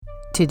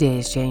Today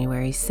is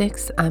January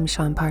 6th. I'm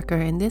Sean Parker,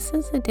 and this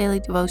is a daily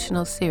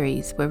devotional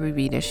series where we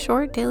read a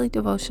short daily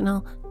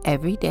devotional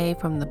every day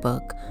from the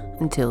book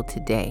Until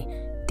Today,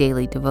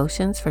 Daily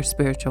Devotions for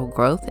Spiritual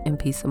Growth and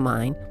Peace of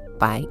Mind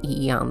by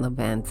Iyanla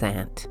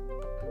Vanzant.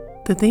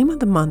 The theme of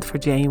the month for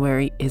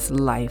January is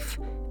life,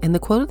 and the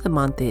quote of the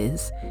month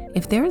is,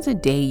 "If there is a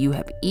day you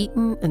have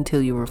eaten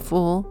until you were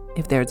full,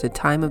 if there is a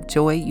time of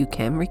joy you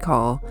can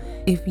recall,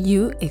 if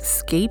you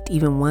escaped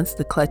even once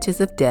the clutches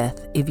of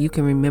death, if you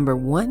can remember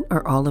one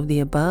or all of the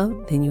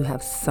above, then you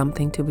have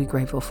something to be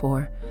grateful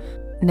for."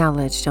 Now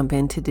let's jump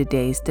into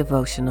today's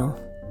devotional.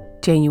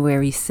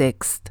 January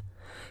 6th.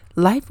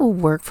 Life will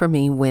work for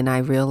me when I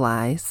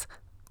realize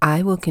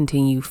I will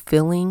continue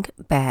feeling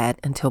bad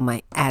until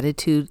my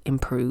attitude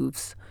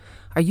improves.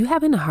 Are you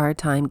having a hard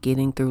time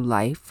getting through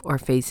life or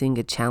facing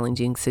a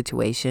challenging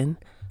situation?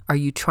 Are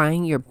you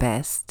trying your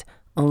best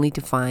only to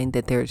find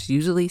that there's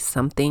usually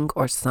something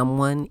or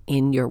someone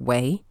in your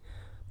way?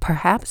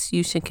 Perhaps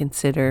you should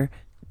consider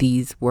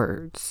these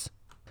words.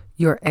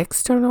 Your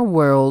external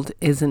world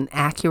is an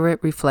accurate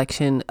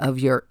reflection of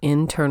your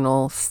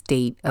internal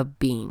state of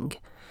being.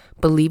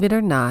 Believe it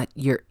or not,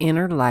 your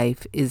inner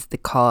life is the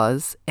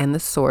cause and the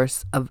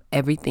source of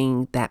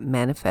everything that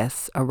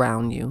manifests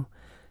around you.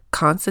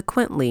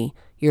 Consequently,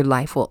 your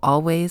life will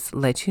always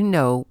let you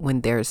know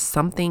when there's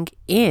something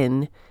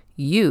in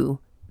you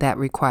that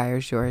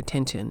requires your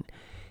attention.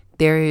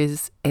 There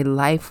is a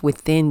life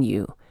within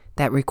you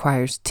that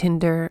requires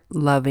tender,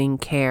 loving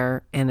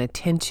care and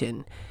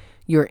attention.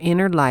 Your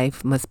inner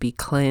life must be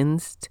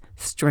cleansed,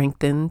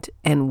 strengthened,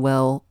 and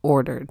well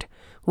ordered,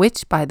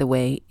 which, by the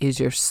way, is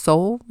your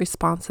sole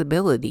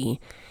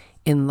responsibility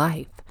in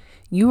life.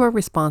 You are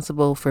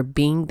responsible for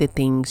being the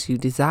things you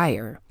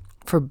desire,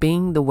 for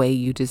being the way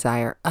you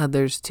desire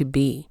others to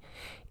be.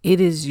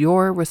 It is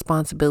your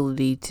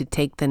responsibility to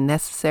take the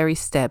necessary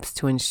steps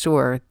to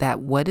ensure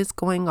that what is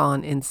going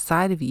on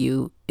inside of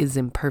you is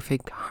in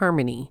perfect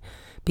harmony,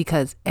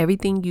 because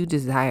everything you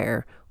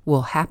desire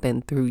will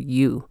happen through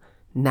you,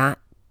 not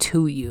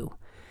to you.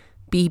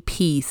 Be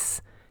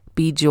peace,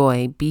 be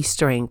joy, be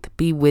strength,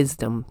 be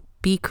wisdom,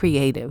 be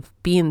creative,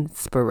 be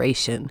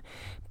inspiration,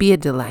 be a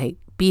delight,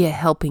 be a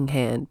helping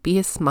hand, be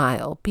a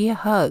smile, be a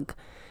hug.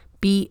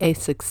 Be a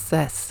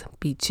success,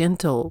 be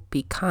gentle,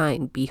 be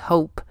kind, be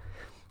hope,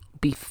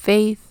 be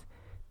faith,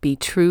 be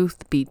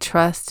truth, be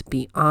trust,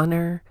 be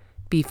honor,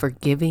 be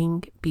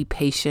forgiving, be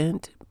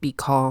patient, be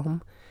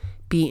calm,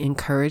 be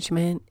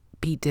encouragement,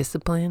 be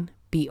discipline,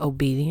 be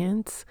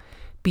obedience,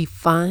 be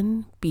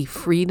fun, be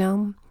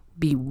freedom,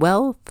 be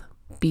wealth,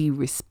 be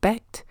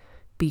respect,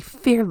 be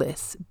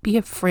fearless, be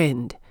a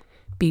friend,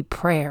 be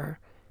prayer,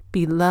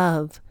 be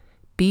love,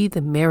 be the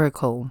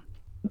miracle,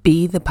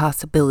 be the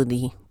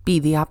possibility, be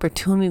the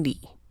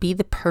opportunity, be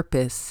the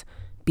purpose,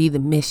 be the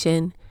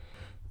mission,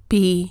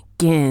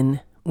 begin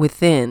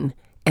within,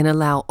 and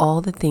allow all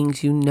the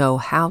things you know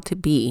how to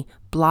be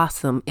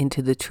blossom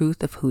into the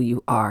truth of who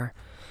you are.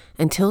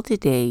 Until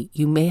today,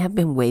 you may have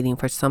been waiting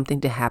for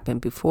something to happen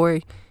before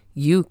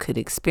you could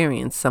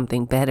experience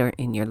something better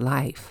in your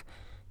life.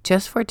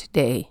 Just for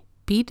today,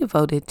 be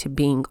devoted to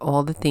being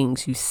all the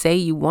things you say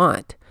you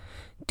want.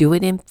 Do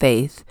it in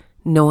faith,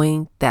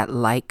 knowing that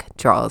like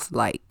draws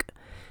like.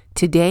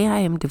 Today I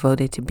am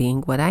devoted to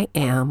being what I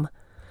am,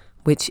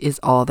 which is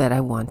all that I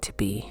want to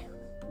be.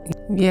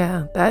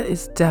 Yeah, that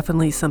is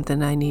definitely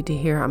something I need to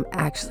hear. I'm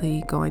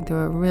actually going through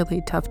a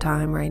really tough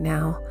time right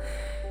now,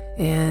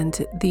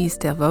 and these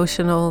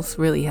devotionals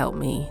really help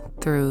me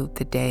through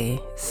the day.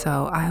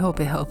 So I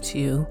hope it helps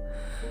you.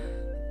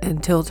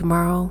 Until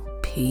tomorrow,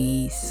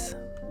 peace.